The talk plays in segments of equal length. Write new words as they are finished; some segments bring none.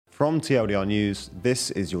From TLDR News,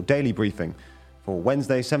 this is your daily briefing for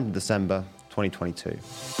Wednesday, 7th December 2022.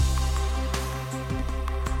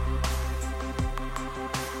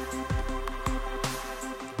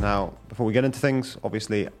 Now, before we get into things,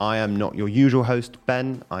 obviously, I am not your usual host,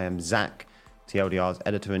 Ben. I am Zach, TLDR's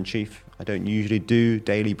editor-in-chief. I don't usually do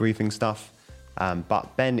daily briefing stuff,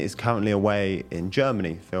 but Ben is currently away in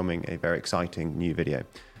Germany filming a very exciting new video.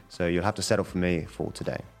 So you'll have to settle for me for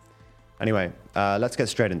today. Anyway, let's get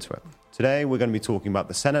straight into it. Today, we're going to be talking about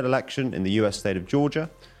the Senate election in the US state of Georgia.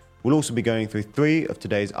 We'll also be going through three of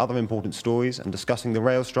today's other important stories and discussing the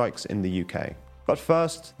rail strikes in the UK. But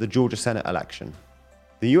first, the Georgia Senate election.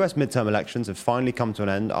 The US midterm elections have finally come to an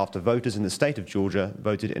end after voters in the state of Georgia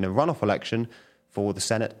voted in a runoff election for the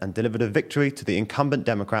Senate and delivered a victory to the incumbent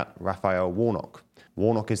Democrat Raphael Warnock.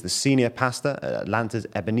 Warnock is the senior pastor at Atlanta's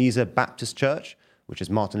Ebenezer Baptist Church, which is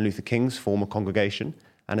Martin Luther King's former congregation,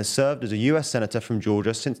 and has served as a US senator from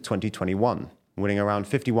Georgia since 2021. Winning around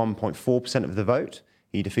 51.4% of the vote,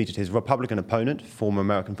 he defeated his Republican opponent, former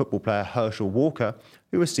American football player Herschel Walker,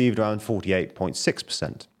 who received around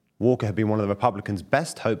 48.6%. Walker had been one of the Republicans'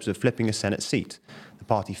 best hopes of flipping a Senate seat. The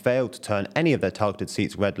party failed to turn any of their targeted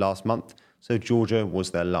seats red last month, so Georgia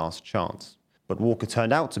was their last chance. But Walker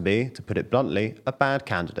turned out to be, to put it bluntly, a bad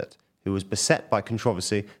candidate who was beset by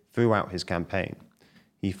controversy throughout his campaign.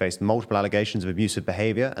 He faced multiple allegations of abusive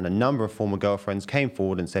behavior, and a number of former girlfriends came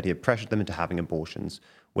forward and said he had pressured them into having abortions,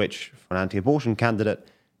 which, for an anti-abortion candidate,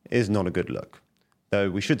 is not a good look.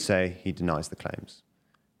 Though we should say he denies the claims.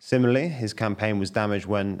 Similarly, his campaign was damaged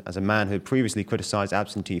when, as a man who had previously criticised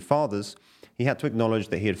absentee fathers, he had to acknowledge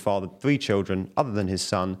that he had fathered 3 children other than his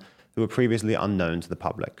son who were previously unknown to the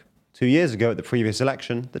public. 2 years ago at the previous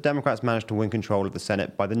election, the Democrats managed to win control of the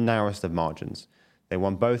Senate by the narrowest of margins. They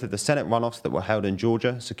won both of the Senate runoffs that were held in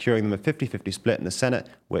Georgia, securing them a 50-50 split in the Senate,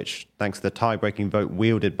 which, thanks to the tie-breaking vote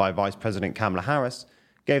wielded by Vice President Kamala Harris,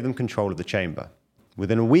 gave them control of the chamber.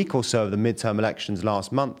 Within a week or so of the midterm elections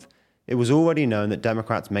last month, it was already known that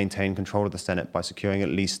Democrats maintained control of the Senate by securing at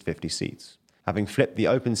least 50 seats. Having flipped the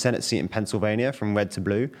open Senate seat in Pennsylvania from red to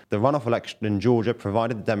blue, the runoff election in Georgia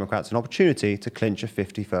provided the Democrats an opportunity to clinch a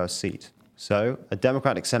 51st seat. So, a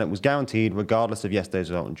Democratic Senate was guaranteed regardless of yesterday's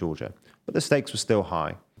result in Georgia. But the stakes were still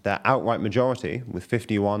high. Their outright majority, with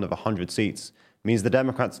 51 of 100 seats, means the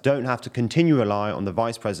Democrats don't have to continue to rely on the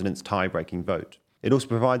vice president's tie-breaking vote. It also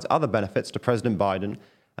provides other benefits to President Biden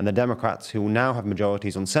and the Democrats, who will now have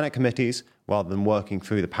majorities on Senate committees rather than working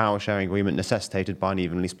through the power-sharing agreement necessitated by an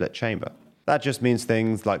evenly split chamber. That just means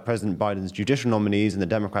things like President Biden's judicial nominees and the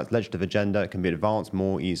Democrats' legislative agenda can be advanced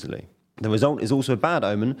more easily. The result is also a bad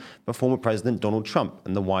omen for former President Donald Trump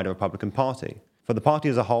and the wider Republican Party. For the party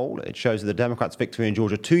as a whole, it shows that the Democrats' victory in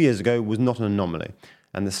Georgia 2 years ago was not an anomaly,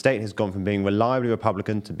 and the state has gone from being reliably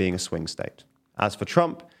Republican to being a swing state. As for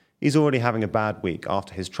Trump, he's already having a bad week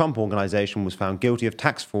after his Trump organization was found guilty of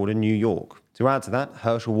tax fraud in New York. To add to that,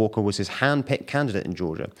 Herschel Walker was his hand-picked candidate in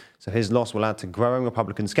Georgia, so his loss will add to growing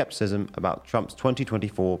Republican skepticism about Trump's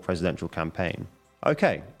 2024 presidential campaign.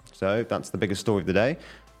 Okay, so that's the biggest story of the day.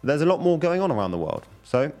 There's a lot more going on around the world,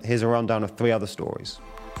 so here's a rundown of 3 other stories.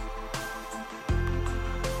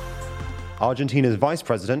 Argentina's vice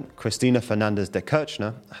president, Cristina Fernández de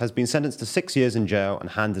Kirchner, has been sentenced to 6 years in jail and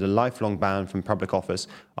handed a lifelong ban from public office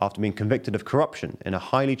after being convicted of corruption in a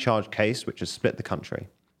highly charged case which has split the country.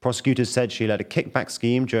 Prosecutors said she led a kickback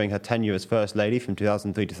scheme during her tenure as First Lady from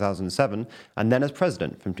 2003 to 2007 and then as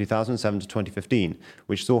President from 2007 to 2015,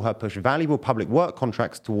 which saw her push valuable public work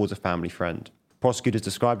contracts towards a family friend. Prosecutors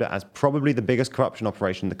described it as probably the biggest corruption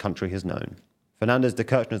operation the country has known. Fernández de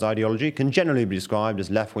Kirchner's ideology can generally be described as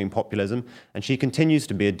left-wing populism, and she continues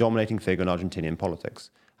to be a dominating figure in Argentinian politics,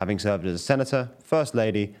 having served as a senator, First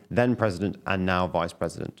Lady, then President, and now Vice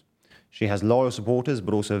President. She has loyal supporters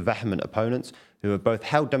but also vehement opponents who have both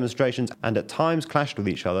held demonstrations and at times clashed with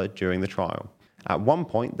each other during the trial. At one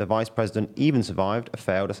point, the Vice President even survived a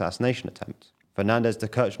failed assassination attempt. Fernández de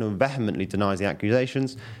Kirchner vehemently denies the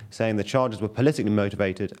accusations, saying the charges were politically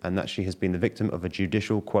motivated and that she has been the victim of a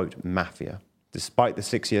judicial, quote, mafia. Despite the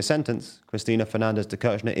 6-year sentence, Cristina Fernández de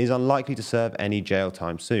Kirchner is unlikely to serve any jail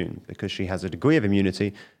time soon because she has a degree of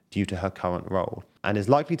immunity due to her current role and is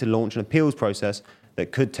likely to launch an appeals process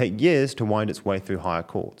that could take years to wind its way through higher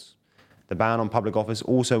courts. The ban on public office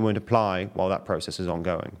also won't apply while that process is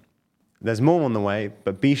ongoing. There's more on the way,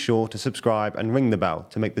 but be sure to subscribe and ring the bell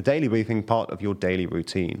to make the daily briefing part of your daily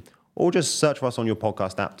routine, or just search for us on your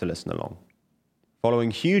podcast app to listen along.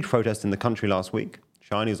 Following huge protests in the country last week,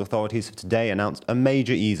 Chinese authorities have today announced a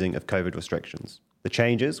major easing of COVID restrictions. The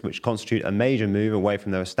changes, which constitute a major move away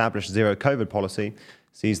from their established zero COVID policy,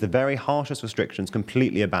 sees the very harshest restrictions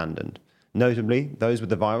completely abandoned. Notably, those with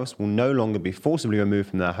the virus will no longer be forcibly removed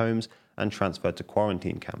from their homes and transferred to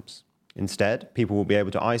quarantine camps. Instead, people will be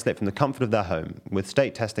able to isolate from the comfort of their home, with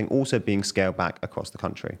state testing also being scaled back across the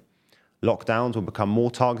country. Lockdowns will become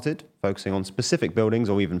more targeted, focusing on specific buildings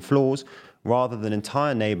or even floors, rather than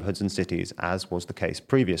entire neighbourhoods and cities, as was the case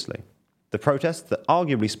previously. The protests that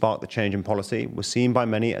arguably sparked the change in policy were seen by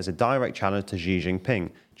many as a direct challenge to Xi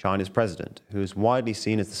Jinping, China's president, who is widely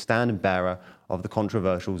seen as the standard bearer of the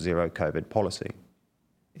controversial zero-COVID policy.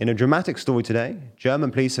 In a dramatic story today, German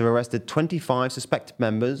police have arrested 25 suspected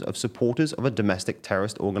members of supporters of a domestic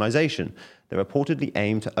terrorist organisation that reportedly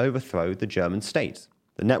aimed to overthrow the German state.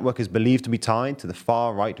 The network is believed to be tied to the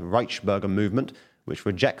far-right Reichsbürger movement, which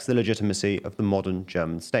rejects the legitimacy of the modern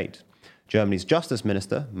German state. Germany's Justice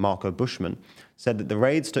Minister, Marco Buschmann, said that the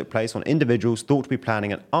raids took place on individuals thought to be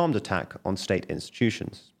planning an armed attack on state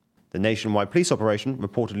institutions. The nationwide police operation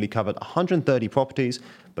reportedly covered 130 properties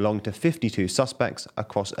belonging to 52 suspects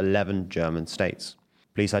across 11 German states.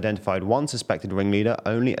 Police identified one suspected ringleader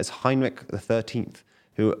only as Heinrich XIII,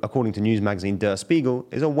 who, according to news magazine Der Spiegel,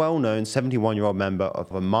 is a well-known 71-year-old member of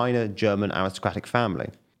a minor German aristocratic family.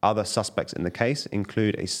 Other suspects in the case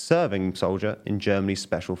include a serving soldier in Germany's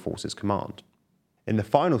Special Forces Command. In the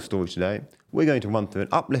final story today, we're going to run through an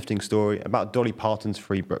uplifting story about Dolly Parton's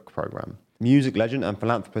free book program. Music legend and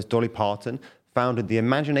philanthropist Dolly Parton founded the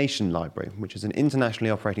Imagination Library, which is an internationally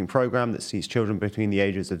operating program that sees children between the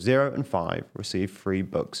ages of 0 and 5 receive free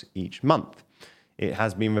books each month. It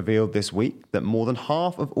has been revealed this week that more than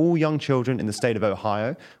half of all young children in the state of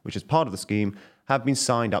Ohio, which is part of the scheme, have been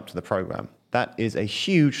signed up to the program. That is a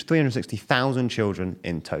huge 360,000 children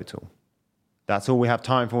in total. That's all we have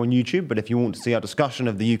time for on YouTube, but if you want to see our discussion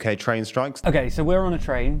of the UK train strikes... Okay, so we're on a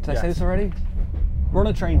train. Did I say this already? We're on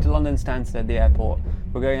a train to London Stansted, the airport.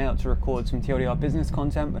 We're going out to record some TLDR business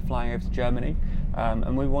content. We're flying over to Germany.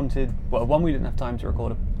 And we wanted... Well, one, we didn't have time to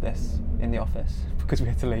record this in the office because we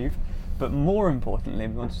had to leave. But more importantly,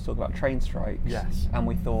 we wanted to talk about train strikes. Yes. And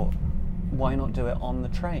we thought, why not do it on the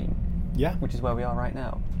train? Yeah. Which is where we are right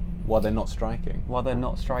now. While they're not striking. While they're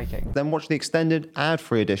not striking. Then watch the extended,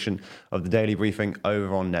 ad-free edition of the Daily Briefing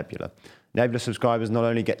over on Nebula. Nebula subscribers not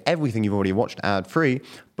only get everything you've already watched ad-free,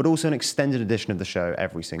 but also an extended edition of the show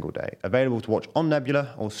every single day, available to watch on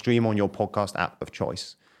Nebula or stream on your podcast app of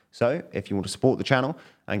choice. So, if you want to support the channel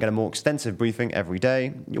and get a more extensive briefing every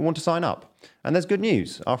day, you'll want to sign up. And there's good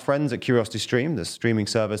news. Our friends at CuriosityStream, the streaming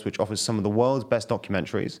service which offers some of the world's best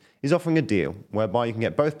documentaries, is offering a deal whereby you can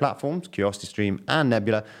get both platforms, CuriosityStream and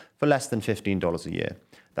Nebula, for less than $15 a year.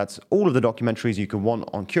 That's all of the documentaries you can want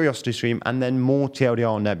on CuriosityStream and then more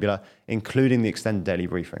TLDR on Nebula, including the extended daily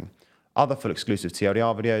briefing. Other full exclusive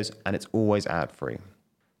TLDR videos, and it's always ad-free.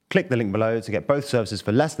 Click the link below to get both services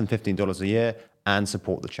for less than $15 a year and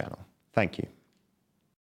support the channel. Thank you.